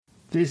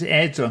There's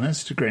ads on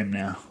Instagram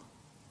now.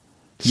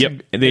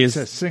 Yep, It's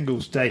a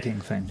singles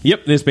dating thing.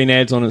 Yep, there's been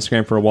ads on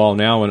Instagram for a while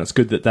now, and it's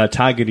good that they're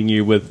targeting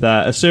you with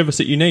a service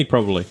that you need,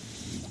 probably.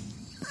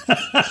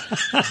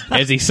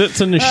 As he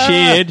sits in the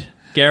shared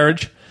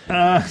garage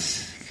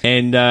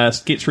and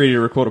gets ready to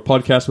record a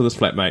podcast with his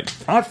flatmate.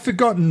 I've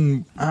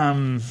forgotten...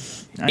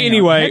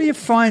 Anyway... How do you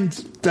find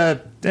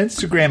the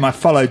Instagram I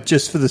followed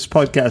just for this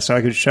podcast so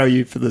I could show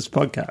you for this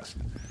podcast?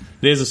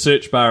 There's a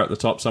search bar at the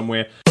top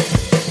somewhere.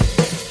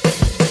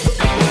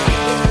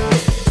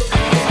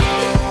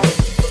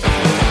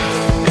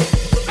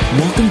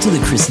 Welcome to the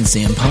Chris and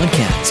Sam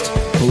podcast.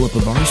 Pull up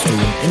a bar stool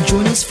and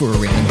join us for a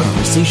random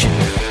conversation,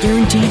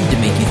 guaranteed to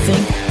make you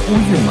think or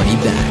your money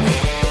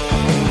back.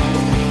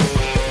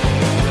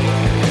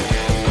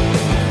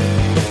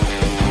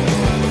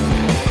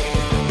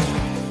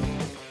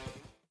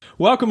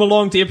 Welcome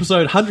along to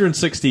episode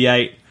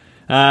 168.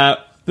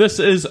 This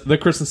is the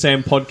Chris and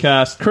Sam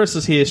podcast. Chris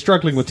is here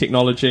struggling with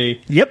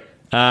technology. Yep.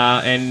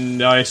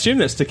 And I assume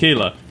that's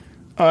tequila.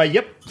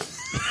 Yep.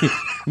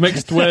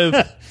 Mixed with...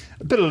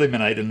 A bit of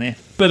lemonade in there.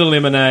 Bit of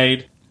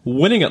lemonade.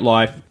 Winning at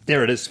life.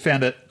 There it is.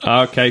 Found it.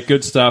 Okay,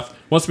 good stuff.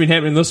 What's been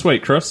happening this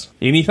week, Chris?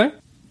 Anything?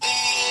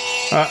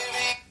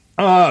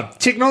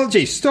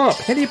 Technology. Stop.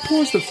 How do you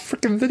pause the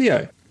freaking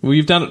video? Well,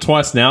 you've done it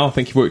twice now. I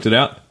think you've worked it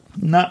out.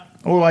 No.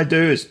 All I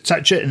do is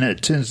touch it and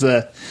it turns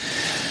the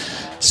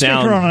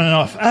sound speaker on and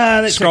off.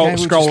 That's scroll okay.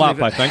 scroll up,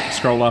 I think.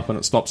 Scroll up and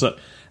it stops it.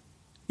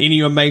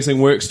 Any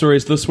amazing work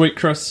stories this week,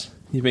 Chris?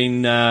 You've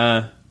been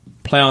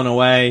ploughing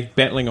away,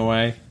 battling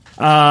away.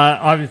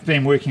 I've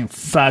been working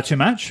far too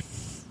much.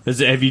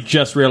 Have you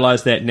just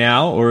realised that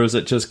now, or has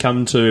it just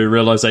come to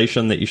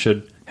realisation that you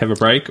should have a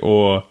break,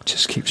 or...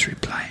 Just keeps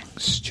replaying.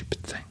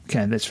 Stupid thing.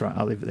 Okay, that's right.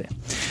 I'll leave it there.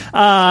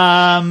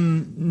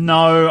 I've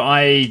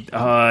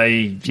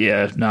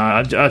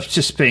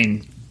just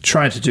been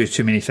trying to do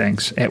too many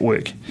things at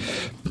work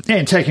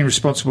and taking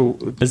responsible...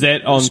 Is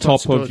that on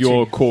top of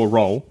your core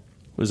role?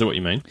 Is that what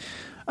you mean?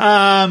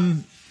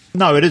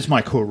 No, it is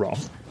my core role.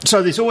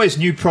 So there's always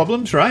new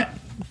problems, right?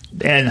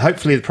 And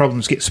hopefully the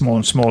problems get smaller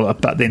and smaller,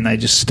 but then they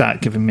just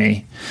start giving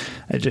me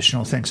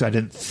additional things I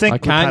didn't think. I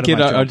can't get.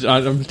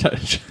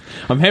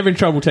 I'm having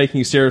trouble taking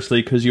you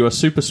seriously because you are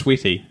super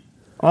sweaty.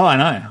 Oh, I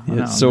know.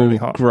 It's so really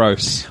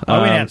gross. I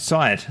went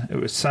outside. It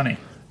was sunny.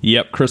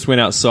 Yep, Chris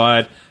went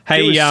outside.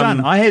 Hey, there was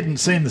sun. I hadn't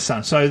seen the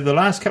sun, so the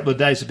last couple of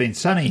days have been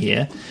sunny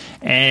here.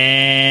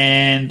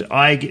 And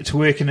I get to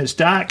work and it's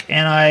dark,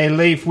 and I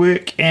leave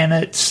work and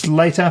it's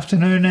late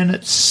afternoon and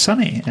it's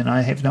sunny, and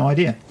I have no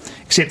idea,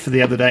 except for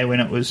the other day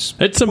when it was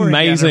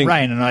amazing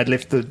rain and I'd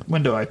left the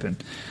window open,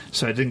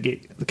 so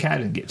the car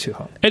didn't get too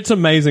hot. It's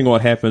amazing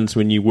what happens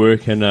when you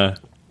work in a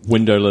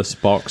windowless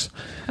box,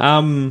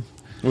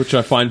 which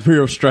I find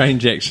real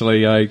strange.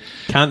 Actually, I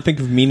can't think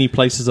of many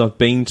places I've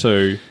been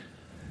to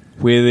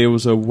where there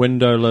was a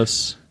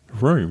windowless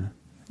room.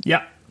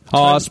 Yeah.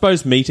 Oh, I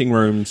suppose meeting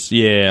rooms.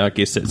 Yeah, I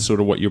guess that's sort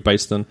of what you're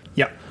based in.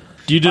 Yep.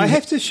 I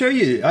have to show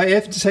you. I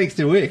have to take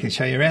you to work and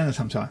show you around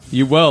sometime.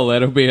 You will.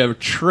 That'll be a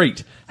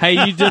treat.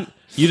 Hey, you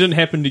didn't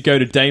happen to go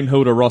to Dame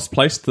Hilda Ross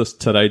Place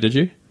today, did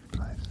you?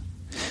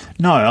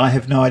 No, I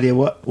have no idea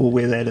what or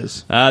where that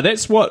is.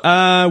 That's what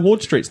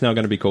Ward Street's now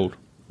going to be called.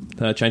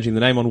 Changing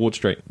the name on Ward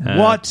Street.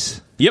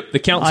 What? Yep, the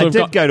council. I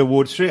did go to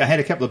Ward Street. I had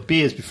a couple of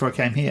beers before I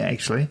came here,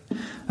 actually.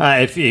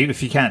 If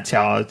you can't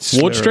tell,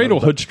 it's Ward Street or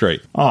Hood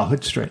Street? Oh,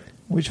 Hood Street.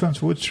 Which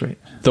one's Wood Street?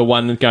 The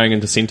one going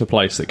into Centre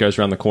Place that goes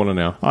around the corner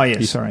now. Oh,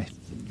 yeah, sorry.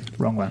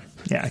 Wrong one.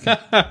 Yeah, okay.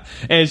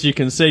 As you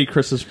can see,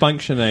 Chris is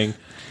functioning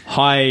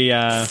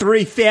high...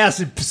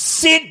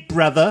 3,000%,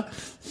 brother!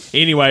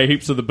 Anyway,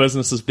 heaps of the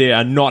businesses there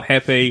are not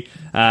happy.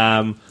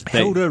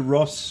 Hilda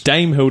Ross.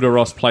 Dame Hilda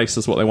Ross Place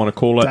is what they want to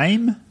call it.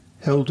 Dame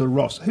Hilda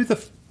Ross. Who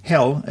the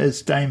hell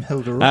is Dame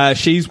Hilda Ross?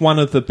 She's one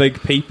of the big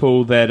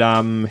people that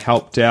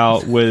helped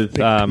out with,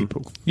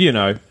 you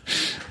know...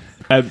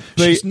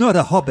 She's not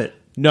a hobbit.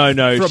 No,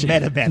 from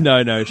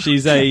Matamata. No.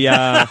 She's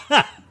a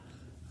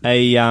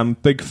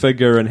big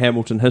figure in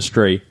Hamilton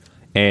history,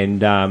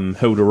 and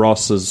Hilda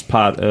Ross is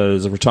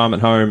a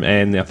retirement home,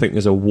 and I think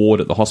there's a ward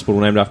at the hospital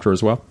named after her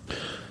as well.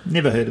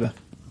 Never heard of her.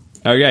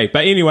 Okay,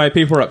 but anyway,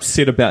 people are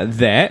upset about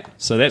that,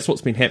 so that's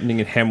what's been happening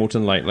in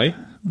Hamilton lately.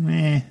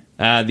 Meh.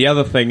 The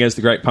other thing is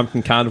the Great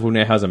Pumpkin Carnival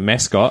now has a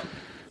mascot.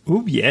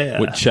 Oh, yeah.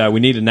 Which we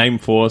need a name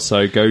for,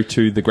 so go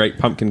to the Great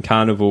Pumpkin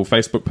Carnival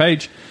Facebook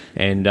page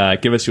and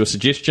give us your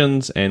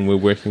suggestions, and we're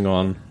working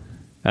on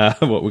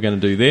what we're going to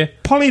do there.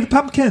 Polly the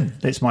Pumpkin.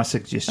 That's my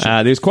suggestion.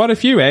 There's quite a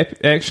few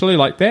actually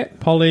like that.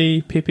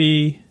 Polly,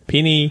 Peppy,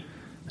 Penny,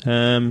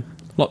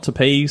 lots of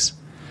peas.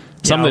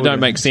 Some that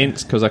don't make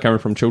sense because they're coming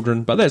from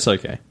children, but that's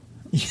okay.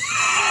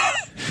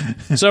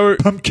 So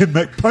Pumpkin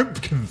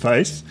McPumpkin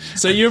face.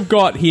 So you've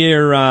got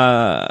here,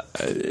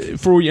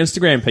 for all your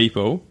Instagram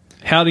people,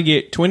 how to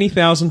get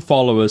 20,000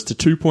 followers to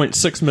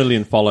 2.6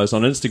 million follows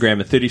on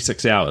Instagram in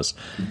 36 hours.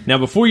 Now,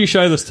 before you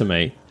show this to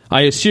me,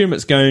 I assume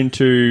it's going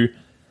to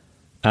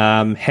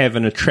have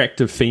an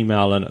attractive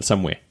female in it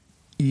somewhere.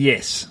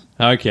 Yes.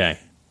 Okay.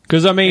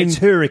 Because, I mean... It's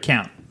her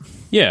account.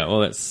 Yeah,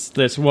 well,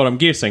 that's what I'm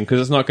guessing,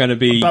 because it's not going to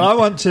be... But I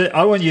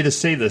want you to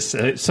see this.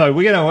 So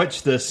we're going to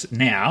watch this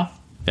now.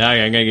 Yeah,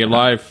 I'm going to get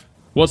live.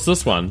 What's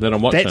this one that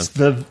I'm watching?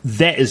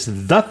 That is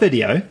the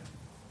video.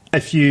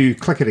 If you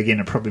click it again,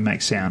 it probably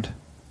makes sound.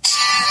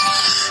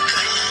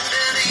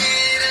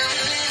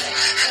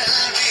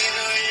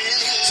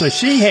 So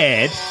she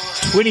had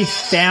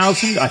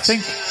 20,000, I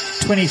think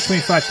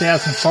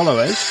 25,000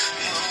 followers,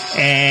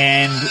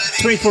 and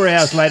 24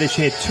 hours later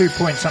she had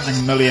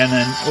 2-point-something million,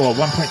 or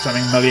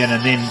 1-point-something million,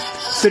 and then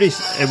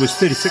it was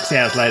 36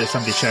 hours later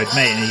somebody showed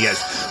me, and he goes,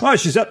 "Oh,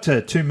 she's up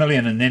to 2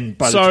 million," and then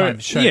by the time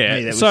he showed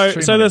me, that was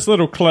 3 so million. this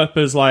little clip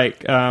is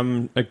like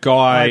a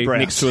guy Eyebrows.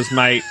 next to his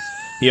mate.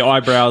 Yeah,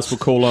 eyebrows, we'll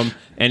call him,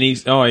 and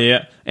he's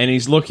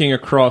looking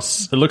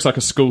across. It looks like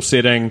a school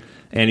setting.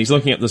 And he's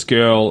looking at this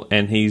girl,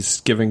 and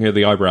he's giving her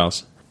the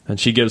eyebrows. And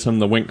she gives him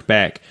the wink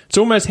back. It's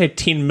almost had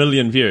 10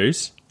 million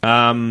views.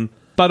 But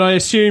I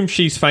assume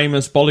she's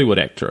famous Bollywood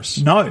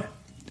actress. No.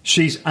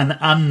 She's an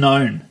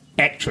unknown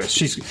actress.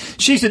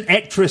 She's an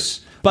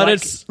actress, but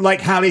it's like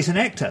Harley's an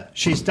actor.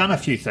 She's done a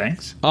few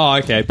things. Oh,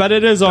 okay. But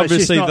it is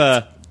obviously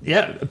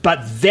Yeah, but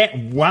that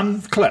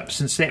one clip,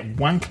 since that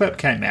one clip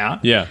came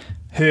out... Yeah.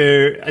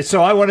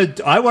 So I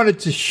wanted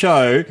to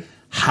show...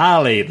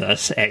 Harley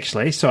this,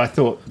 actually. So I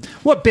thought,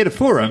 what better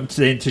forum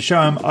than to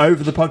show him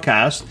over the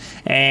podcast.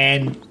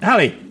 And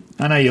Harley,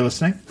 I know you're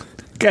listening.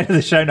 Go to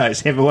the show notes,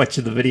 have a watch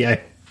of the video.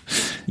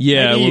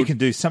 Yeah. Maybe you can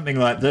do something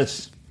like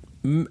this.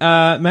 Maybe.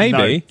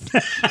 No.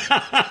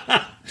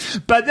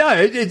 But no,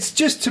 it's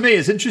just, to me,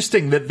 it's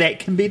interesting that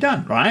can be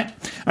done, right?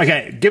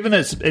 Okay, given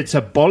it's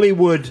a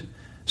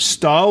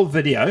Bollywood-style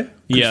video,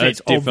 yeah,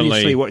 that's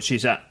obviously what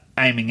she's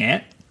aiming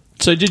at.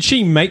 So did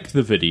she make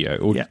the video?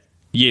 Or yeah.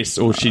 Yes,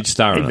 or she'd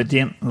star in it.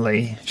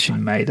 Evidently, she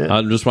made it.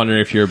 I'm just wondering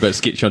if you're a bit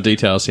sketchy on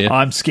details here.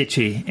 I'm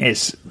sketchy.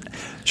 Yes.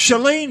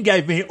 Shalene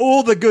gave me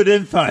all the good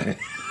info.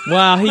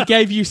 Well, he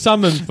gave you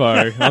some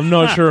info. I'm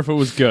not sure if it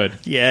was good.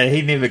 Yeah,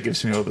 he never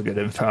gives me all the good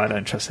info. I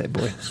don't trust that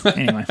boy.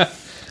 Anyway.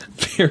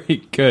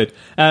 Very good.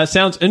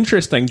 Sounds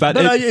interesting, but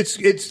no,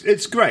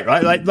 it's great,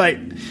 right? Like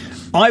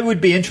I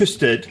would be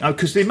interested,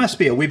 because there must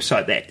be a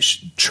website that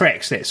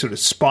tracks that sort of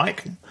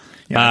spike.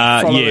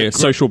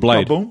 Social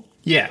Blade. Boom.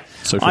 Yeah,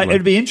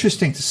 it'd be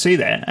interesting to see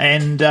that,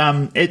 and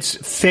it's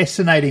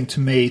fascinating to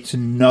me to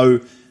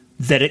know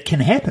that it can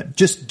happen.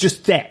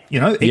 Just that,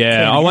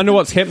 I wonder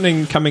what's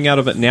happening coming out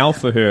of it now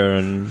for her,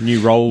 and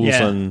new roles,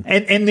 and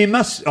there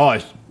must. Oh,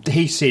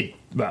 he said.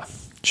 Well,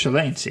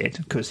 Shalene said,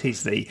 because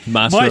he's the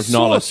master of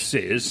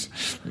knowledge.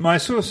 My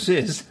source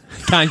says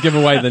can't give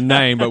away the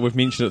name, but we've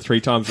mentioned it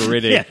 3 times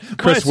already. Yeah,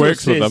 Chris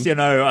works with them.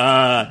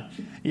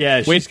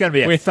 She's going to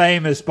be a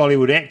famous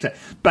Bollywood actor.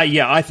 But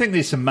yeah, I think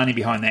there's some money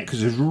behind that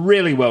because it was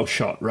really well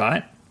shot,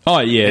 right? Oh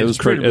yeah, it was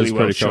pretty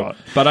well shot.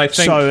 But I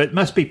think so. It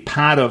must be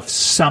part of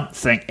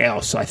something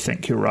else. I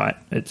think you're right.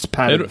 It's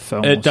part of the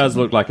film. It does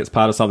look like it's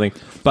part of something.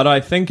 But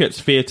I think it's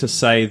fair to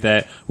say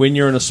that when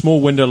you're in a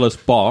small windowless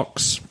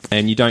box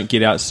and you don't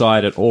get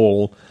outside at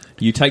all,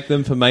 you take the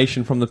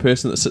information from the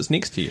person that sits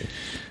next to you.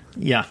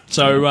 Yeah.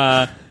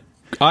 So.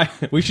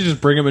 We should just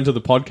bring him into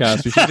the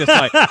podcast. We should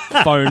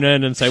just phone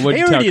in and say, "What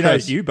did you tell Chris?" He already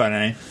knows you by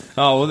name.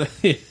 Oh, well,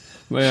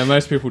 yeah,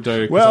 most people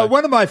do. Well,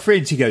 one of my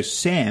friends, he goes,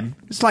 "Sam,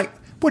 it's like,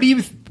 what do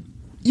you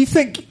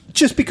think?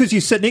 Just because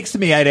you sit next to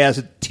me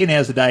 10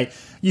 hours a day,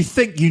 you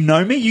think you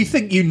know me? You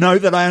think you know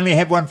that I only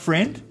have one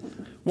friend?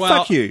 Well,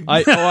 fuck you."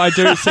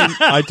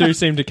 I do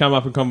seem to come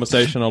up in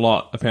conversation a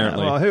lot.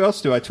 Apparently. Well, who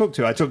else do I talk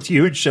to? I talk to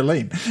you and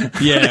Shalene.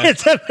 Yeah,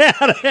 that's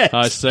about it.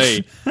 I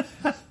see.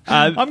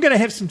 I'm going to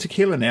have some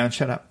tequila now and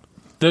shut up.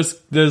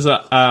 There's an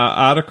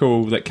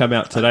article that came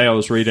out today I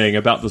was reading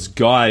about this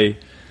guy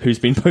who's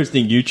been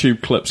posting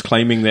YouTube clips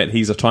claiming that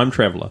he's a time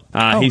traveller.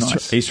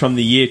 He's from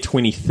the year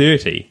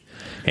 2030,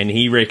 and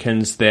he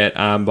reckons that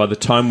by the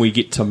time we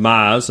get to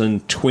Mars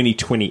in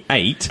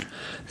 2028,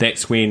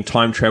 that's when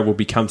time travel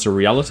becomes a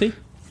reality.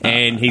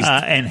 And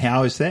and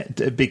how is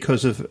that?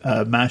 Because of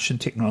Martian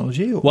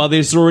technology? Or? Well,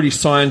 there's already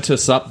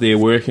scientists up there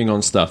working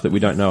on stuff that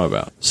we don't know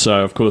about.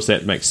 So, of course,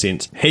 that makes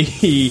sense.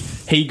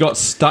 He got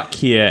stuck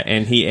here,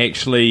 and he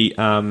actually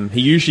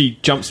he usually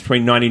jumps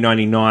between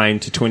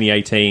 1999 to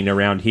 2018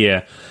 around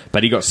here.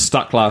 But he got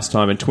stuck last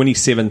time in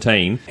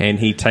 2017, and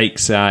he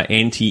takes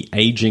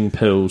anti-aging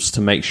pills to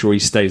make sure he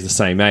stays the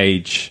same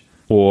age,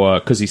 or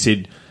because he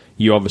said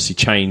you obviously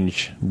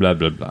change, blah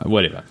blah blah,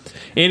 whatever.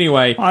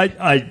 Anyway,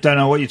 I don't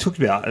know what you're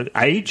talking about.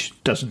 Age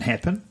doesn't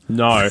happen.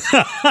 No,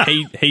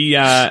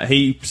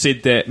 he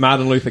said that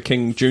Martin Luther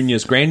King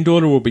Jr.'s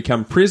granddaughter will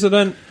become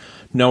president.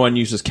 No one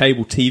uses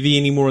cable TV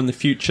anymore in the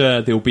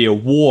future. There'll be a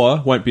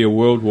war. Won't be a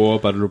world war,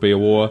 but it'll be a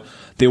war.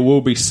 There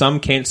will be some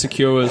cancer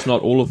cures,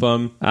 not all of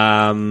them.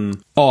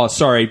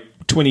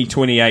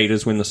 2028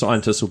 is when the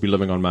scientists will be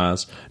living on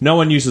Mars. No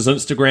one uses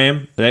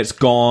Instagram. That's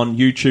gone.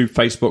 YouTube,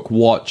 Facebook,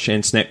 Watch,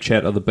 and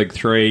Snapchat are the big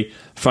 3.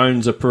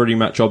 Phones are pretty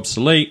much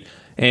obsolete.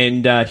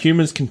 And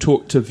humans can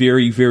talk to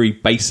very, very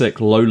basic,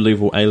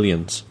 low-level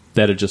aliens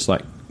that are just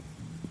like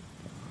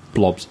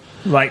blobs.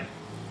 Like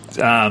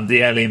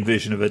the alien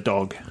version of a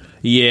dog.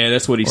 Yeah,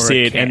 that's what he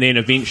said. And then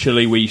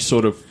eventually we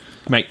sort of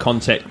make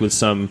contact with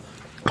some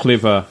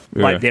clever...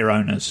 Like their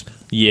owners.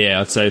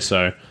 Yeah, I'd say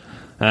so.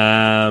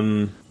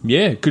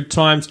 Yeah, good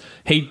times.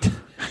 He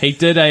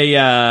did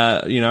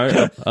a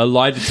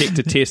lie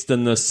detector test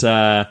in this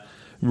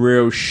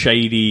real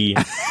shady.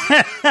 It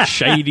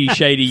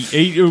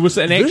was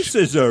an This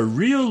is a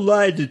real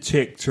lie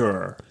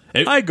detector.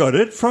 I got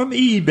it from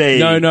eBay.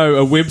 No,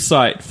 a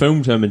website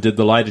filmed him and did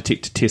the lie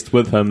detector test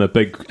with him, a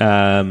big,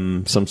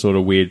 some sort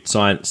of weird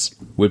science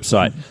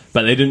website.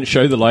 But they didn't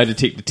show the lie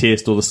detector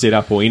test or the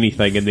setup or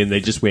anything, and then they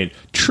just went,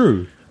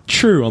 true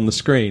on the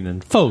screen,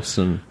 and false,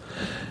 and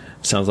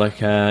sounds like,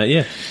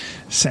 yeah.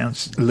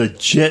 Sounds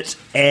legit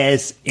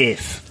as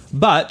if.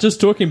 But just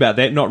talking about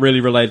that, not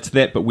really related to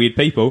that, but weird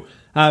people,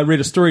 read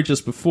a story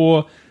just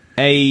before,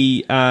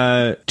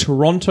 a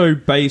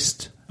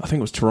Toronto-based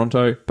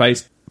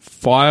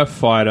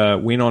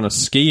firefighter went on a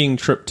skiing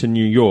trip to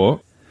New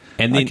York,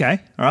 and then okay,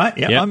 all right,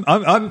 yeah.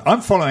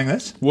 I'm following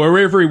this.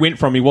 Wherever he went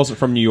from, he wasn't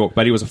from New York,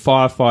 but he was a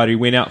firefighter. He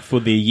went out for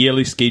their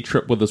yearly ski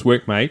trip with his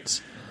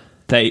workmates.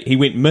 He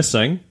went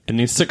missing, and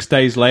then 6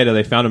 days later,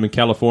 they found him in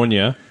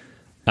California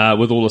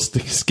with all the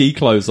ski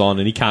clothes on,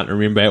 and he can't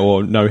remember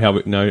or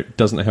doesn't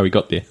know how he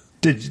got there.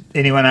 Did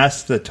anyone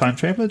ask the time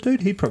traveler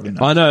dude? He probably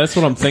knows. I know, that's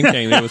what I'm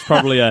thinking. There was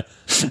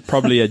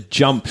probably a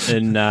jump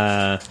in.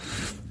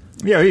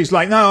 Yeah, he's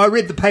like, no, I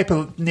read the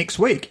paper next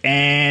week,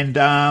 and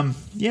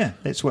yeah,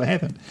 that's what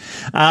happened.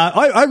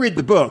 I read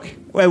the book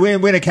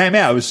when it came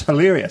out. It was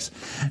hilarious.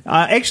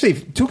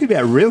 Actually, talking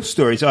about real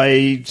stories,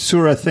 I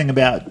saw a thing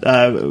about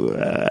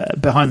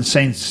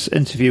behind-the-scenes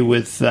interview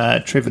with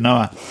Trevor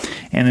Noah,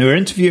 and they were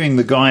interviewing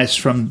the guys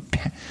from,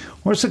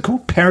 what's it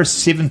called,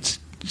 Paris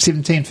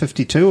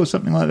 1752 or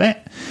something like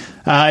that.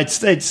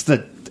 It's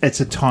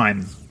a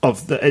time.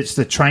 It's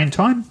the train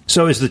time.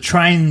 So it's the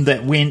train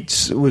that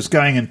was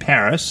going in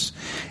Paris.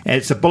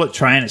 It's a bullet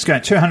train. It's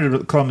going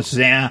 200 kilometres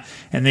an hour,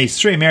 and these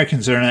three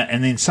Americans are in it.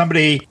 And then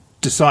somebody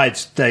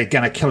decides they're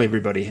going to kill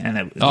everybody, and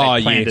they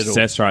planned it all.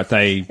 That's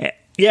right.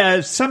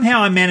 Yeah,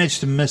 somehow I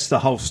managed to miss the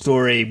whole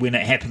story when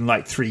it happened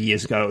like 3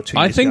 years ago or 2 years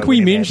ago. I think we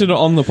mentioned it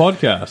on the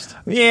podcast.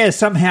 Yeah,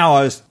 somehow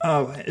I was...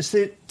 Oh, is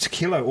the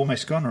tequila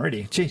almost gone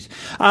already? Jeez.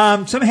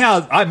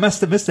 Somehow I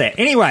must have missed that.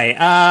 Anyway,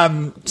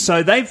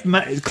 so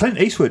Clint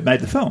Eastwood made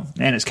the film,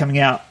 and it's coming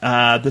out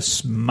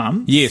this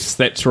month. Yes,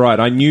 that's right.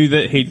 I knew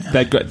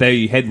that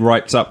they had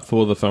rights up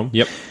for the film.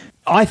 Yep.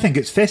 I think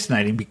it's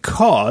fascinating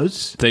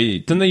because...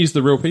 Didn't they use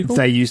the real people?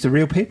 They used the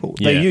real people.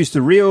 Yeah. They used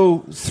the real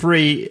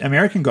three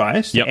American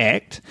guys to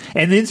act.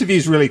 And the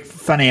interview's really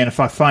funny, and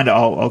if I find it,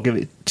 I'll give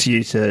it to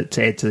you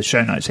to add to the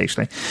show notes,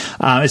 actually.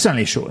 It's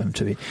only a short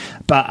interview.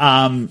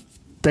 But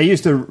they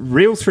used the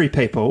real three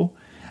people.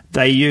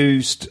 They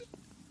used...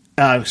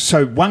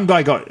 so one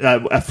guy got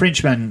a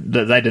Frenchman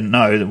that they didn't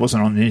know that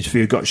wasn't on the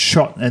interview got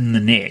shot in the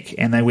neck,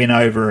 and they went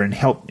over and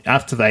helped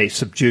after they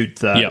subdued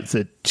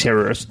the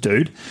terrorist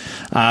dude.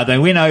 They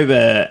went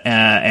over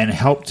and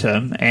helped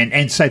him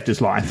and saved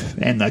his life,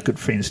 and they're good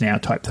friends now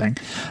type thing.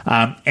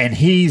 And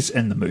he's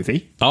in the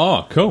movie.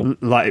 Oh, cool!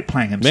 Like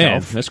playing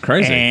himself. Man, that's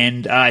crazy.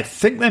 And I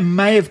think they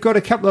may have got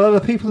a couple of other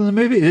people in the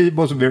movie. It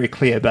wasn't very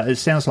clear, but it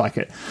sounds like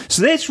it.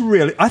 So I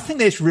think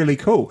that's really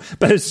cool.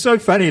 But it's so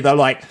funny. They're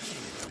like.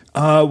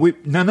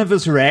 None of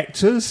us are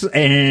actors,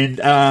 and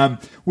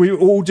we're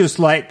all just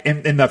like,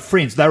 and they're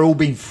friends. They're all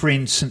been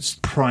friends since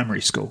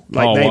primary school.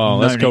 Like they've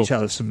known each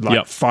other since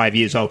 5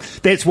 years old.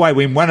 That's why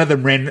when one of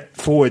them ran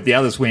forward, the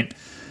others went,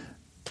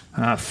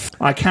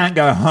 I can't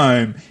go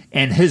home,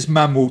 and his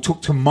mum will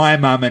talk to my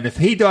mum, and if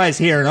he dies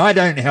here and I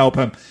don't help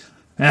him,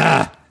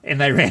 and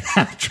they ran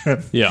after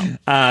him,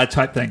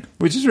 type thing,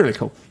 which is really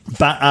cool.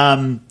 But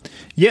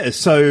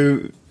so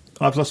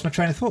I've lost my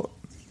train of thought.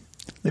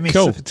 Let me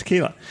sip a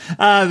tequila.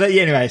 But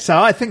yeah, anyway, so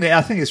I think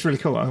it's really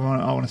cool. I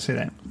want to see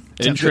that.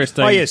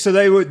 Interesting. Oh yeah, so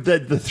they were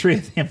the three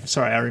of them.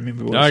 Sorry, I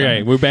remember. What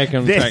okay, we're back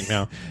on track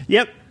now.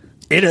 Yep,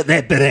 edit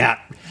that bit out.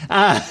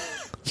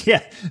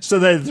 Yeah, so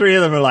the three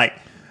of them are like,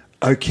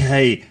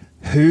 okay,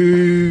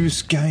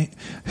 who's going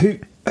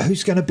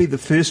to be the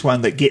first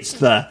one that gets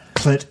the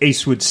Clint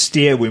Eastwood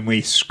stare when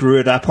we screw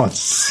it up on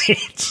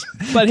set?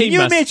 But can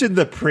you imagine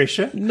the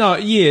pressure? No,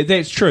 yeah,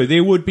 that's true.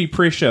 There would be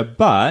pressure,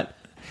 but.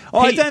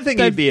 I don't think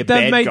he'd be a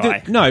bad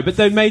guy. No, but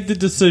they've made the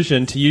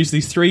decision to use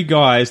these three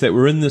guys that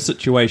were in the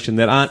situation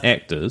that aren't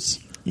actors.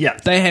 Yeah.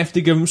 They have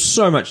to give them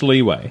so much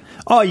leeway.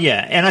 Oh,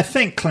 yeah, and I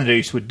think Clint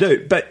Eastwood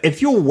do. But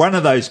if you're one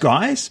of those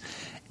guys,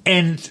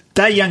 and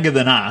they're younger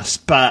than us,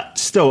 but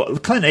still,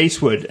 Clint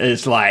Eastwood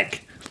is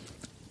like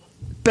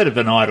a bit of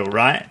an idol,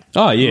 right?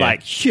 Oh, yeah.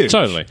 Like, huge.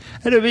 Totally.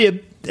 That'd be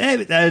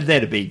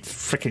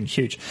freaking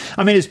huge.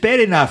 I mean, it's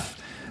bad enough...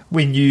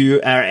 When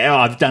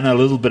I've done a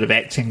little bit of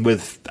acting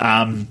with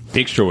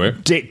extra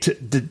work,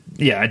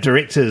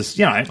 directors,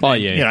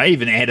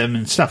 even Adam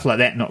and stuff like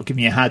that. Not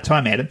giving you a hard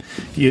time, Adam,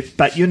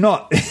 but you're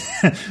not.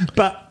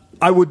 But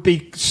I would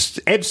be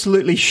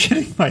absolutely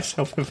shitting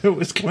myself if it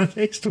was Clint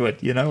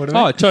Eastwood. You know what I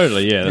mean? Oh,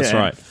 totally. Yeah, that's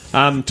right.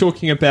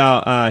 Talking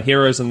about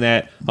heroes and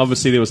that.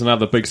 Obviously, there was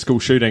another big school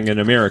shooting in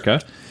America.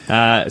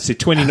 It's the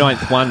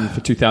 29th one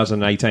for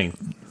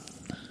 2018.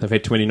 They've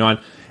had 29.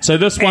 So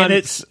this one... And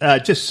it's,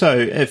 just so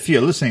if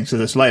you're listening to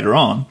this later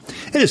on,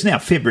 it is now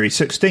February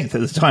 16th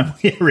at the time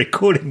we're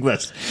recording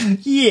this.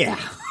 Yeah.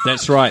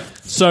 That's right.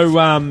 So,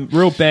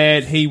 real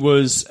bad. He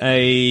was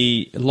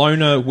a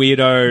loner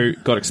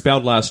weirdo, got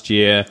expelled last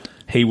year.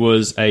 He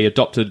was a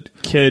adopted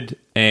kid,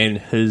 and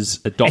his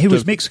adoptive... He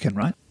was Mexican,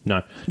 right?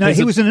 No. No,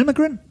 he was an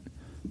immigrant?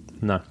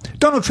 No.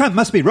 Donald Trump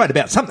must be right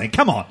about something.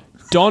 Come on.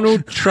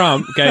 Donald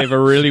Trump gave a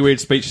really weird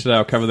speech today.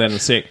 I'll cover that in a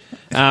sec.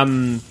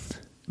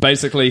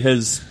 Basically,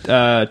 his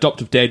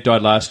adoptive dad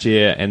died last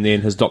year, and then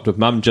his adoptive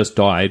mum just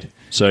died,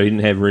 so he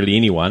didn't have really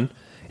anyone.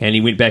 And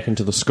he went back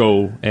into the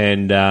school,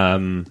 and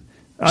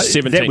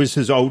 17... That was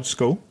his old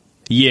school?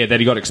 Yeah, that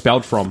he got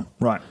expelled from.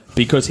 Right.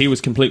 Because he was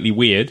completely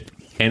weird,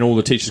 and all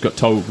the teachers got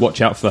told, watch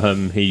out for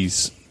him,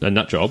 he's a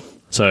nut job.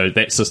 So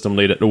that system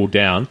let it all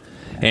down.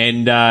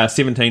 And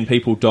 17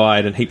 people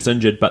died and heaps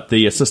injured, but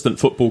the assistant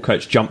football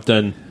coach jumped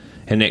in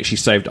and actually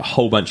saved a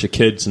whole bunch of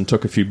kids and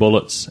took a few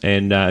bullets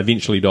and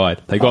eventually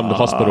died. They got him to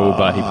hospital,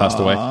 but he passed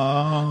away.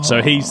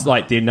 So he's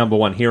like their number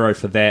one hero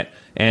for that.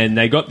 And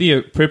they got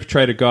the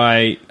perpetrator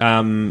guy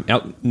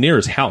out near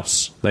his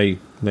house. They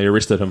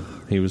arrested him.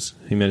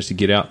 He managed to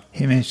get out.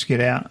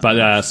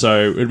 But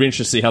so it'd be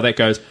interesting to see how that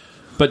goes.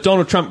 But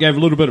Donald Trump gave a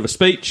little bit of a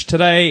speech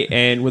today,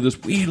 and with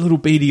his weird little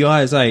beady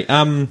eyes,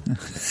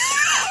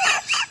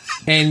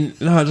 and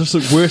no, it just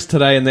looked worse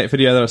today in that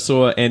video that I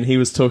saw, and he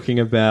was talking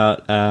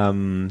about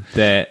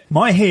that...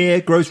 My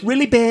hair grows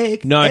really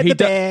big. No,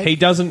 he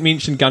doesn't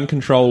mention gun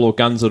control or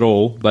guns at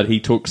all, but he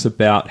talks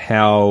about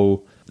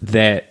how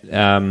that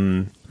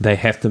they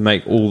have to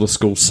make all the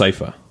schools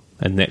safer,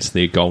 and that's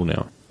their goal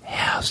now.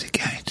 How's he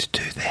going to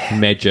do that?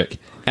 Magic.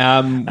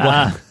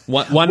 I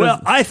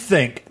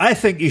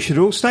think you should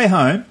all stay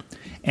home,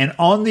 and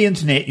on the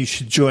internet you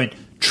should join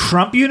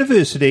Trump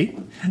University.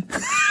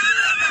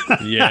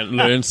 Yeah,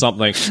 learn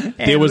something.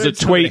 There was a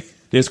tweet.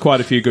 There's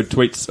quite a few good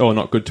tweets, or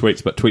not good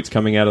tweets, but tweets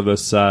coming out of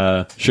this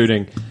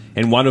shooting.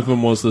 And one of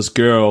them was this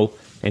girl,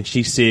 and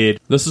she said,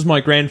 "This is my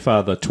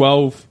grandfather.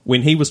 12.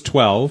 When he was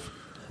 12,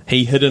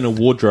 he hid in a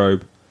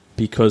wardrobe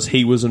because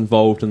he was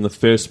involved in the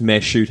first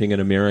mass shooting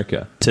in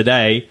America.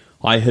 Today,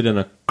 I hid in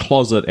a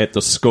closet at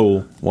the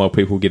school while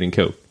people were getting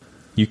killed.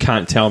 You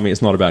can't tell me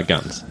it's not about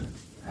guns."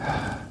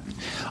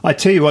 I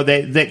tell you what,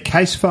 that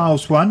Case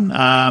Files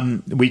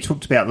one we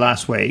talked about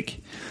last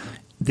week.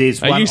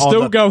 There's one. Are you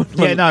still going?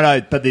 Yeah,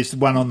 no, but there's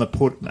one on the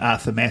Port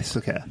Arthur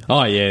massacre.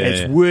 Oh, yeah.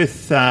 It's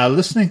worth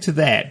listening to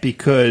that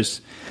because,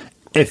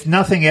 if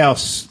nothing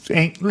else,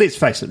 and let's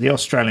face it, the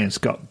Australians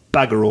got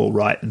bugger all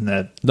right in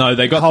the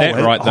they got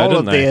that right though,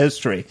 didn't they? Their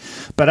history.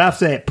 But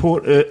after that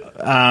Port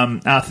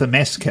Arthur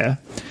massacre,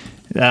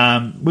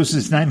 was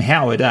his name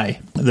Howard?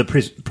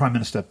 The Prime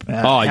Minister.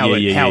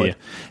 Howard. Yeah.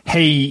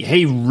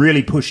 He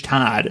really pushed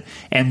hard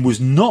and was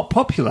not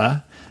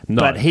popular. No.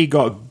 But he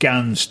got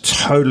guns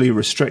totally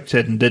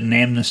restricted and did an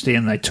amnesty,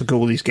 and they took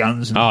all these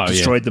guns and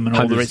destroyed them and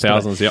all the rest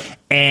of it. Yep.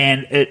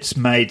 And it's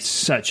made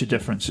such a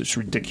difference. It's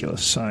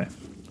ridiculous. So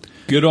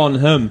good on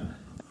him.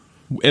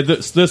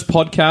 This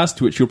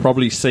podcast, which you'll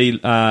probably see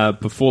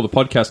before the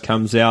podcast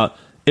comes out,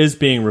 is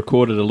being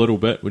recorded a little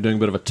bit. We're doing a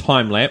bit of a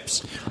time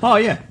lapse. Oh,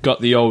 yeah.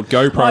 Got the old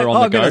GoPro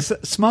on the go. I've got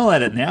to smile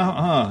at it now.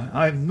 Oh,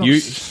 I'm not...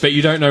 But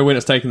you don't know when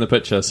it's taking the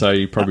picture, so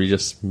you probably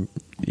just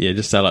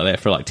stay like that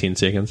for like 10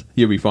 seconds.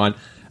 You'll be fine.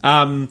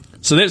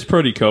 So that's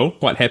pretty cool.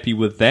 Quite happy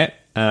with that.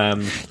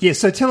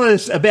 So tell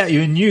us about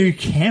your new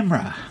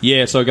camera.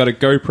 Yeah, so I got a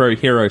GoPro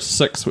Hero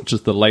 6, which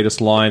is the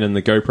latest line in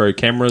the GoPro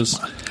cameras.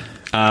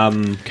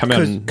 Come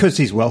out because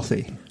he's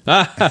wealthy.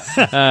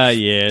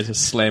 Yeah,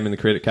 just slamming the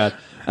credit card.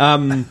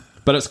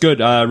 But it's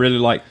good. I really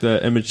like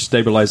the image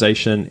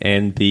stabilization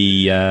and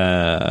the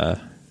what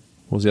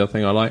was the other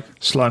thing I like?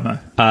 Slow-mo.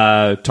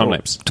 Time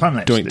lapse.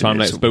 Doing time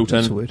lapse built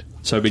in.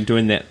 So I've been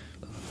doing that.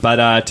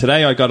 But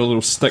today I got a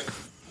little stick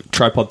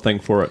tripod thing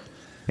for it,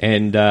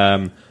 and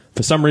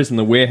for some reason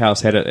the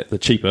warehouse had it at the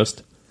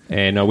cheapest,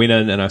 and I went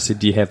in and I said,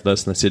 "Do you have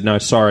this?" And they said, "No,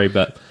 sorry,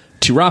 but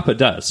Tirapa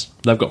does.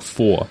 They've got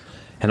 4."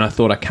 And I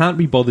thought, I can't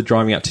be bothered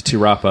driving out to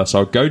Tirapa, so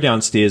I'll go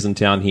downstairs in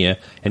town here,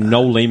 and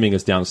Noel Leeming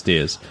is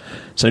downstairs.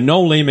 So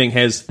Noel Leeming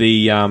has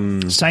the...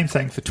 same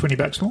thing for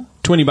 $20 more?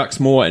 $20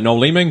 more at Noel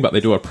Leeming, but they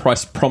do a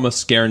price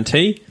promise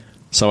guarantee.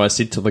 So I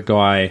said to the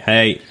guy,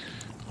 "Hey,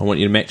 I want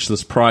you to match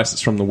this price.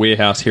 It's from the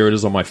warehouse. Here it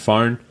is on my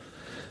phone."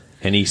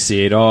 And he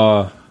said,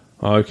 "Oh,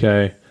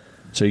 okay."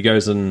 So he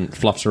goes and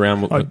fluffs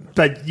around with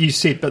but you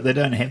said, but they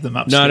don't have them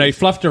upstairs. No, he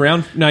fluffed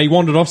around. No, he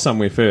wandered off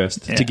somewhere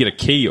first to get a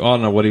key. I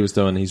don't know what he was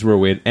doing. He's real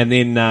weird. And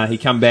then he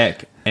come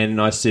back,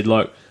 and I said,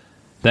 "Look,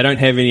 they don't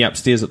have any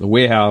upstairs at the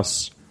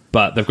warehouse,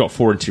 but they've got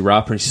 4 in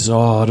Tirapa." And he says,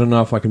 "Oh, I don't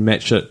know if I can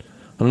match it.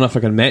 I don't know if I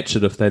can match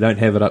it if they don't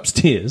have it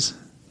upstairs."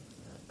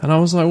 And I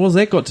was like, "What's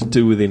that got to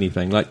do with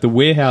anything? Like, the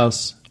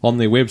warehouse on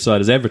their website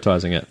is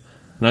advertising it."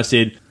 And I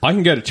said, "I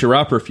can go to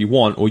Tirapa if you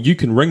want, or you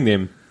can ring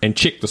them and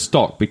check the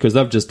stock because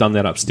they've just done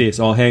that upstairs."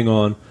 "Oh, hang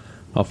on."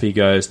 Off he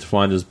goes to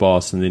find his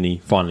boss, and then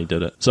he finally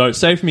did it. So it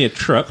saved me a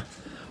trip.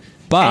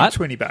 But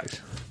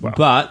 $20. Wow.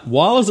 But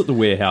while I was at the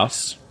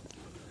warehouse,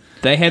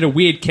 they had a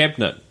weird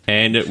cabinet,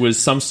 and it was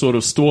some sort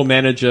of store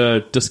manager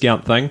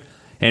discount thing.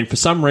 And for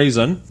some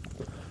reason,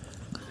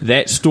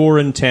 that store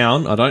in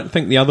town, I don't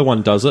think the other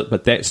one does it,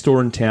 but that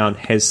store in town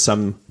has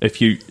some.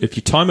 If you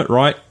time it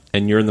right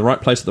and you're in the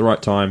right place at the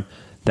right time,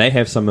 they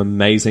have some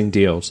amazing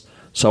deals.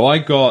 So I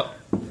got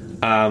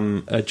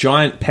a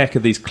giant pack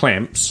of these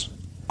clamps.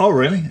 Oh,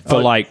 really?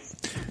 For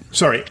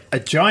Sorry, a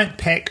giant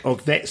pack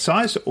of that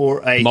size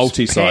or a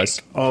multi-size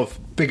pack of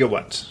bigger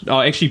ones?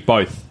 Oh, actually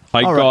both.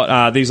 I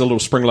got these are little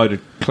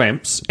spring-loaded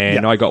clamps,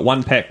 and I got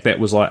one pack that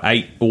was like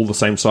 8, all the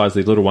same size,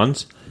 these little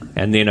ones,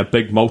 and then a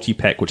big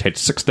multi-pack which had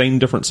 16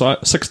 different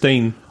sizes.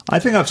 16. I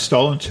think I've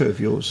stolen 2 of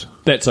yours.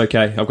 That's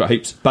okay. I've got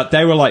heaps. But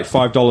they were like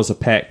 $5 a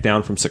pack,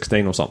 down from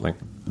 16 or something.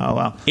 Oh,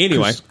 wow.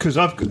 Anyway.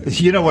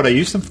 Because you know what I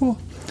use them for?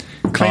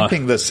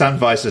 Clamping the sun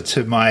visor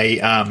to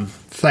my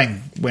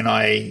thing when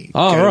I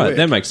Oh, go right. to work.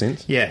 That makes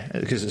sense. Yeah,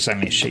 because it's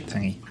only a sheet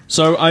thingy.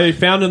 So I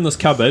found in this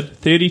cupboard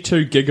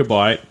 32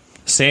 gigabyte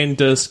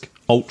SanDisk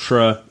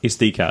Ultra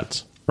SD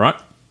cards, right?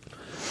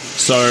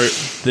 So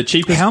the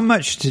cheapest. How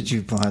much did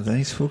you buy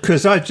these for?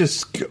 Because I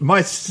just these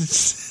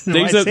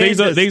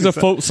are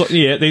full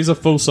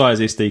size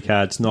SD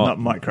cards, not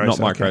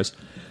micros.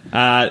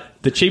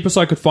 The cheapest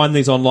I could find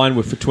these online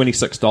were for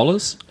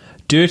 $26.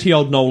 Dirty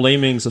old Noel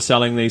Leemings are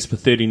selling these for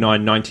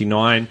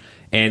 $39.99,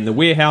 and the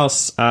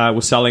warehouse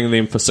was selling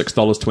them for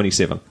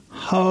 $6.27.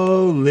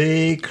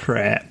 Holy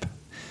crap.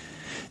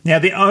 Now,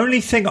 the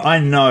only thing I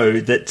know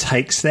that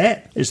takes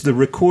that is the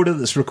recorder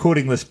that's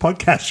recording this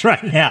podcast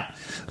right now.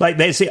 Like,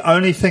 that's the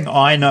only thing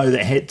I know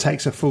that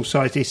takes a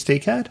full-size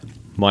SD card.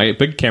 My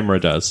big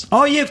camera does.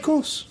 Oh, yeah, of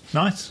course.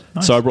 Nice.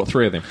 So I brought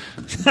 3 of them.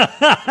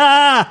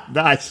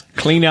 Nice.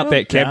 Clean out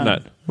that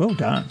cabinet. Well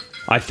done.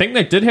 I think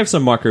they did have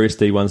some micro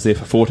SD ones there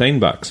for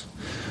 $14.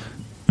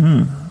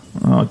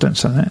 Oh, don't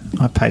say that.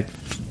 I paid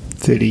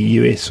 $30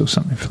 US or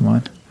something for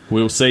mine.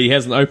 We'll see. He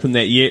hasn't opened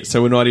that yet,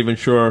 so we're not even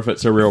sure if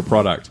it's a real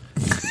product.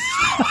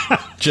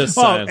 Just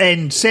saying. Oh,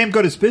 and Sam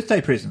got his birthday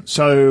present.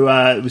 So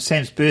it was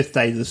Sam's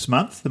birthday this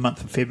month, the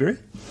month of February.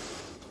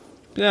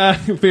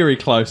 Very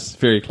close.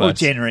 Very close. Or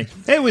January.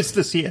 It was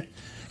this year.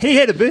 He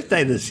had a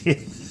birthday this year.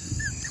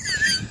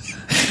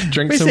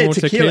 Drink some more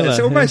tequila. It's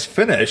almost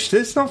finished.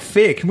 It's not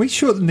fair. Can we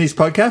shorten these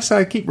podcasts?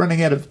 I keep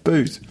running out of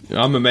booze.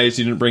 I'm amazed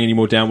you didn't bring any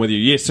more down with you.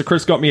 Yes, so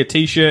Chris got me a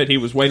T-shirt. He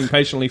was waiting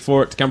patiently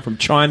for it to come from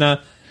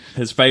China,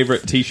 his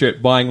favourite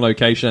T-shirt buying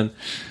location.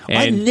 And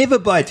I never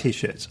buy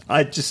T-shirts.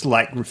 I just,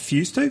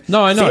 refuse to.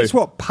 No, I know. That's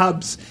what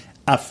pubs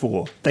are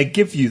for. They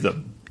give you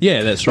them.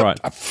 Yeah, that's right.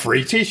 A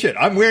free T-shirt.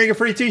 I'm wearing a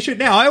free T-shirt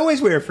now. I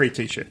always wear a free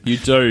T-shirt. You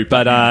do,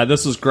 but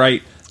this is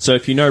great. So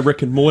if you know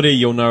Rick and Morty,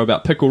 you'll know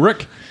about Pickle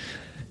Rick.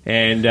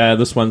 And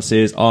this one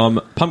says, I'm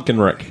Pumpkin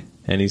Rick,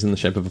 and he's in the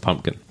shape of a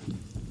pumpkin.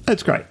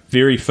 That's great.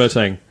 Very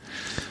fitting.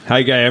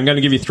 Hey, Gay, I'm going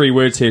to give you 3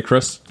 words here,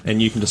 Chris,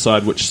 and you can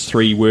decide which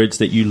 3 words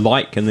that you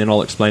like, and then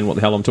I'll explain what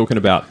the hell I'm talking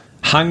about.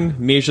 Hung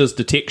measures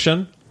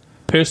detection,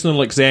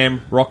 personal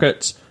exam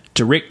rockets,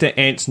 director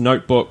ants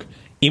notebook,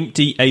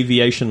 empty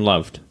aviation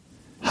loved.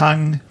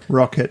 Hung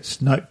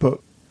rockets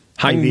notebook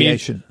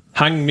aviation.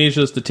 Hung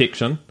measures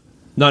detection.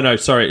 No,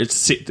 sorry,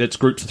 it's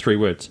grouped to 3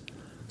 words,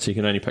 so you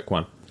can only pick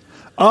one.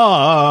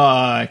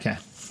 Oh, okay.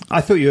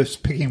 I thought you were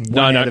picking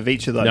one out of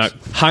each of those. No,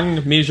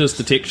 hung measures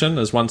detection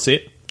is one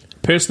set.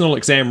 Personal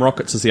exam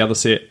rockets is the other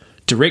set.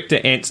 Director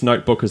ants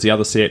notebook is the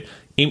other set.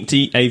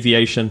 Empty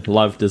aviation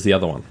loved is the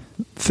other one.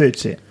 3rd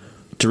set.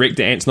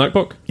 Director ants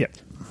notebook? Yep.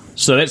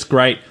 So that's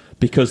great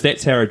because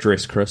that's our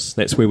address, Chris.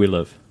 That's where we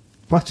live.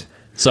 What?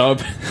 So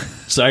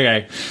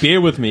okay, bear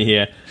with me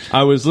here.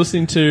 I was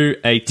listening to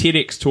a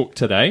TEDx talk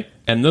today,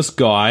 and this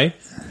guy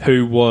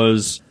who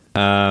was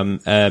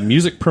a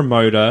music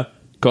promoter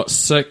got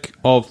sick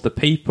of the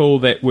people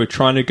that were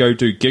trying to go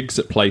do gigs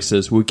at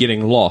places were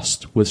getting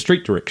lost with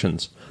street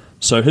directions.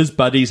 So his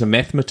buddy's a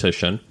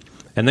mathematician,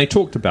 and they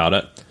talked about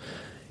it,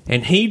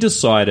 and he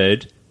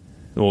decided,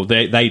 or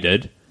they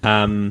did,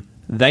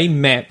 they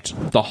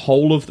mapped the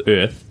whole of the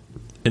Earth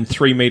in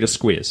 3-metre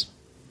squares,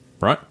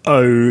 right?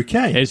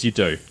 Okay. As you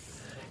do.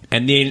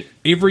 And then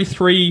every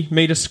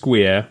 3-metre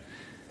square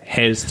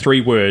has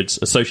 3 words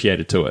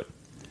associated to it,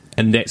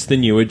 and that's the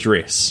new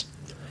address.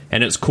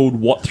 And it's called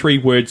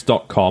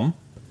what3words.com.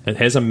 It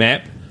has a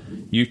map.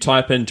 You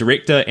type in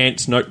Director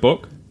Ant's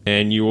Notebook,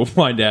 and you will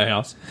find our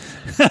house.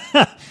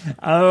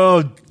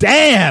 Oh,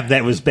 damn,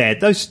 that was bad.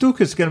 Those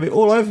stalkers are going to be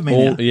all over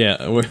me now.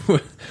 Yeah,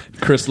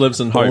 Chris lives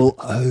in hope.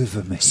 All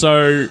over me.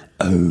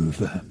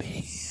 Over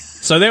me.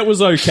 So that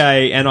was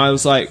okay, and I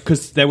was like,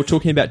 because they were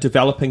talking about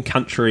developing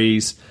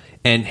countries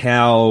and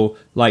how,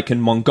 like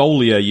in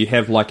Mongolia, you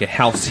have like a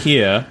house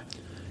here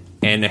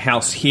and a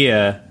house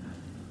here,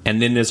 and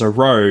then there's a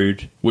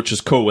road, which is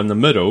cool, in the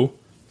middle,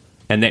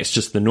 and that's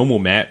just the normal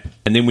map.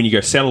 And then when you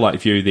go satellite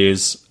view,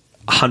 there's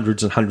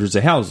hundreds and hundreds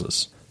of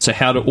houses. So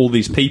how do all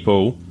these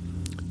people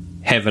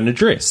have an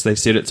address? They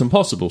said it's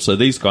impossible. So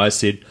these guys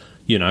said,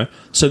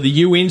 so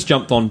the UN's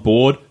jumped on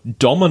board.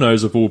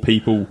 Domino's, of all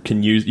people,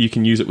 you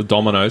can use it with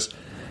Domino's.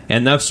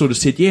 And they've sort of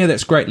said, yeah,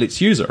 that's great,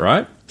 let's use it,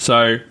 right?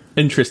 So,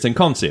 interesting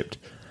concept.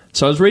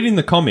 So I was reading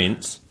the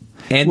comments.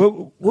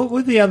 And what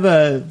were the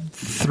other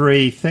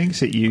 3 things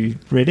that you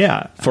read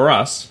out? for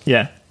us,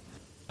 Yeah.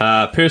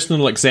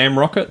 personal exam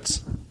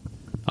rockets.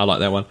 I like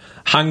that one.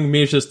 Hung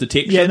measures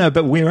detection. Yeah, no,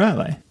 but where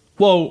are they?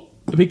 Well,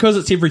 because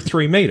it's every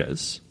 3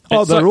 meters.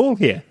 Oh, it's they're like- all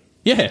here.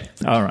 Yeah.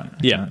 All right.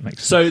 Yeah. That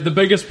makes sense. So the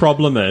biggest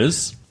problem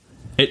is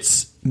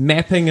it's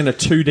mapping in a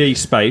 2D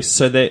space,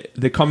 so that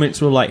the comments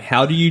were like,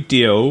 how do you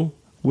deal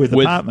With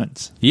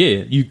apartments.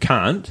 Yeah, you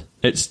can't.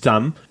 It's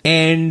dumb.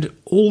 And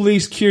all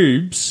these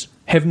cubes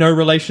have no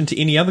relation to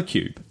any other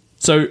cube.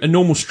 So a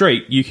normal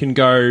street, you can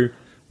go,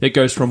 it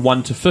goes from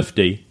 1 to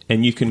 50,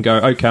 and you can go,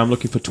 okay, I'm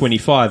looking for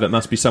 25, it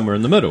must be somewhere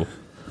in the middle.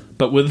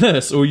 But with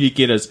this, all you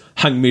get is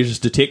hung measures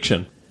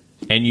detection.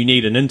 And you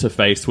need an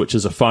interface, which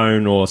is a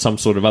phone or some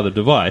sort of other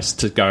device,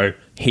 to go,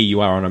 here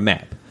you are on a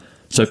map.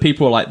 So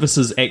people are like, this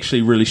is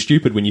actually really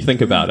stupid when you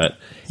think about it.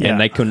 Yeah. And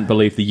they couldn't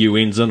believe the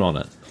UN's in on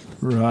it.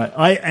 Right.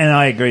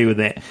 I agree with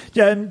that.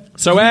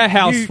 So our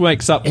house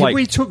wakes up have like...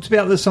 we talked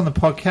about this on the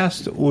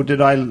podcast, or did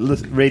I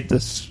read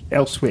this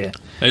elsewhere?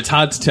 It's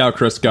hard to tell,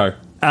 Chris. Go.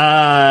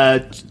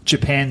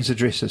 Japan's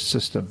addresses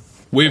system.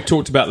 We've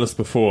talked about this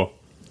before.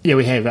 Yeah,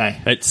 we have, eh?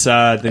 It's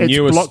the It's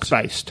newest...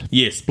 block-based.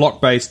 Yes,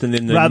 block-based, and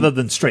then the... Rather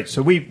than streets.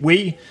 So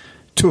we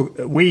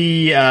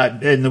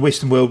in the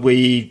Western world,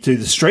 we do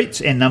the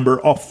streets and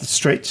number off the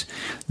streets.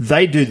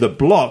 They do the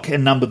block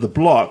and number the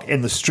block,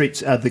 and the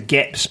streets are the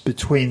gaps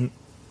between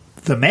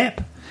the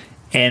map.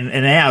 And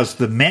in ours,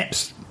 the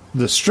maps,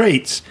 the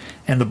streets,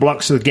 and the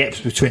blocks are the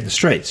gaps between the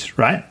streets,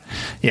 right?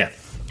 Yeah.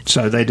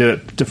 So they do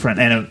it different,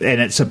 and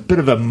it's a bit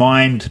of a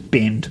mind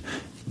bend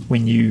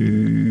when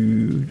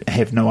you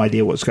have no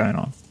idea what's going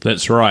on.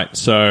 That's right.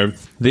 So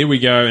there we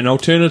go. An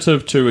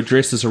alternative to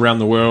addresses around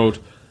the world,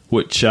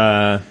 which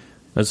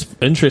is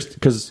interesting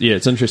because, yeah,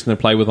 it's interesting to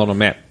play with on a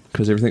map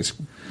because everything's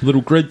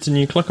little grids and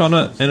you click on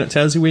it and it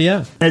tells you where you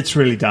are. It's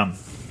really dumb.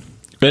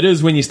 It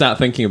is when you start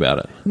thinking about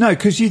it. No,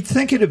 because you'd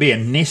think it'd be a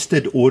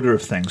nested order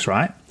of things,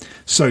 right?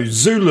 So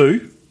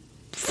Zulu,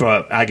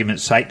 for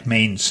argument's sake,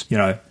 means,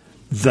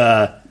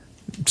 the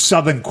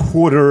southern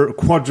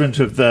quadrant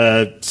of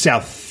the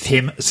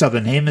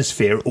southern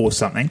hemisphere or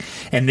something.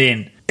 And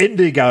then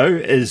Indigo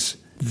is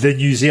the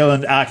New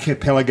Zealand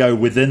archipelago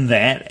within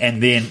that.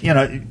 And then,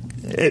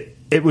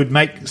 it would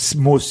make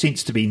more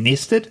sense to be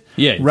nested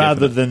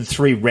rather than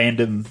 3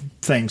 random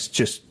things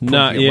just...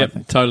 No, yeah,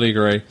 totally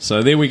agree.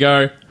 So there we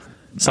go.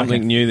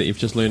 Something new that you've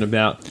just learned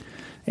about.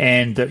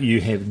 And that you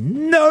have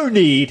no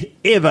need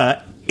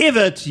ever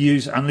to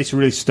use unless you're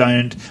really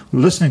stoned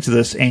listening to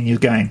this and you're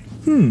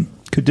going,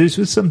 could do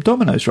with some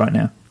dominoes right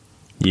now.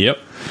 Yep.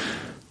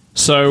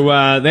 So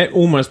that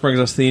almost brings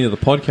us to the end of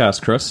the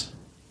podcast, Chris.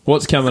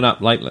 What's coming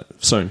up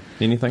soon?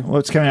 Anything?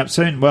 What's coming up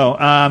soon? Well,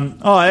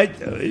 I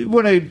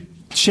want to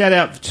shout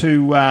out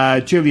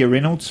to Julia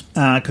Reynolds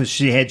because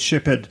she had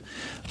Shepherd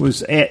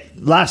was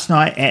last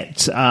night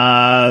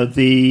at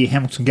the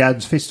Hamilton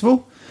Gardens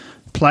Festival.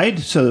 Played,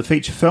 so the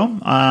feature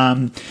film.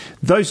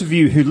 Those of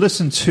you who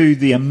listen to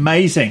the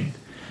amazing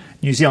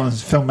New Zealand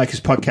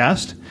Filmmakers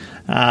podcast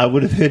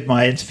would have heard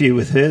my interview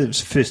with her. It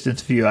was the first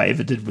interview I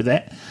ever did with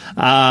that.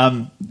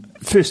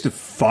 First of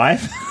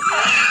 5.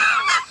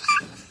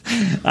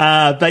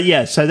 But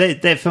yeah, so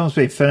that film's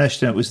been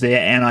finished and it was there,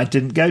 and I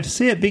didn't go to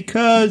see it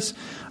because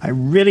I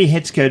really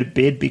had to go to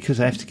bed because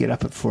I have to get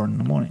up at 4 in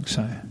the morning.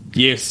 So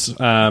yes,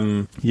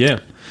 yeah.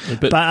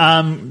 But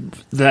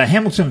the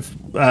Hamilton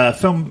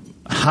Film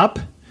Hub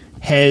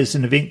has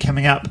an event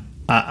coming up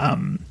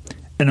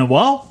in a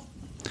while.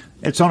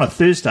 It's on a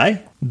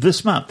Thursday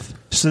this month,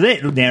 so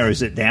that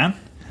narrows it down.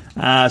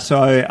 So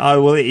I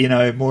will let you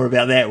know more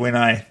about that when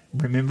I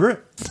remember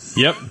it.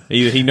 Yep,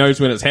 either he knows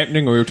when it's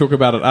happening or he'll talk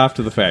about it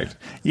after the fact.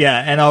 Yeah,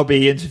 and I'll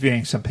be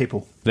interviewing some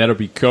people. That'll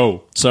be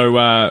cool.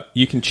 So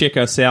you can check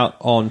us out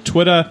on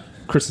Twitter,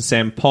 Chris and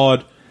Sam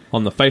Pod,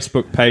 on the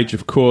Facebook page,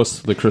 of course,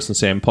 the Chris and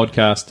Sam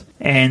Podcast.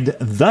 And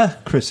the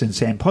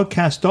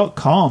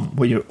chrisandsampodcast.com,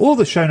 where all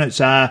the show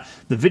notes are,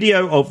 the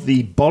video of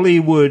the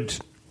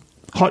Bollywood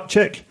hot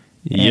chick.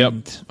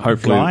 Yep,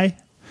 hopefully. Guy.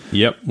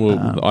 Yep,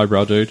 the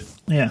eyebrow dude.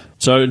 Yeah.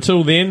 So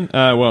until then,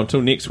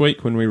 until next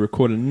week when we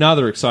record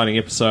another exciting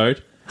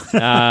episode.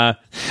 How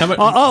much?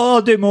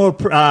 I'll do more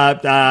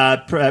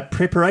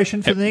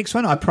preparation for the next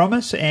one, I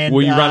promise. And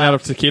will you run out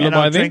of tequila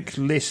by I'll then? drink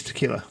less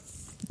tequila.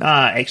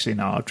 Actually,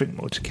 no, I'll drink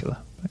more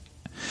tequila.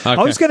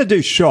 Okay. I was going to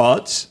do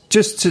shots,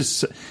 just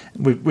to...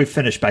 We've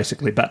finished,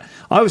 basically, but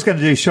I was going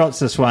to do shots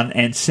this one,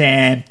 and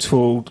Sam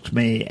talked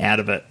me out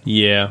of it.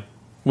 Yeah.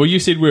 Well, you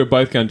said we were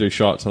both going to do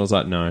shots, and I was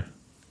like, no.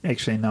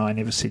 Actually, no, I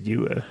never said you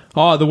were.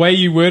 Oh, the way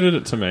you worded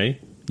it to me,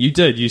 you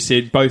did. You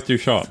said both do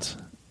shots.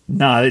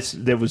 No,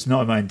 that was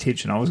not my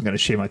intention. I wasn't going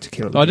to share my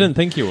tequila. I didn't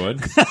think you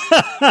would.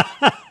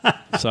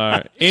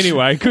 So,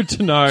 anyway, good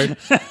to know.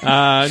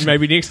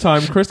 Maybe next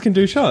time Chris can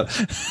do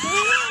shots.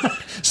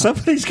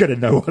 Somebody's got to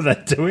know what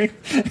they're doing.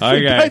 If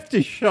we both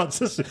do shots,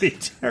 this would be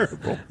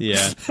terrible.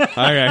 Yeah.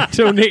 Okay.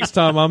 Till next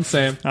time, I'm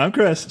Sam. I'm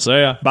Chris. See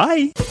ya.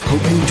 Bye.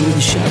 Hope you enjoyed the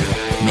show.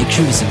 Make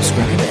sure to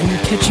subscribe and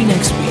we'll catch you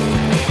next week.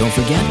 Don't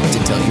forget to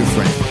tell your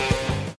friend.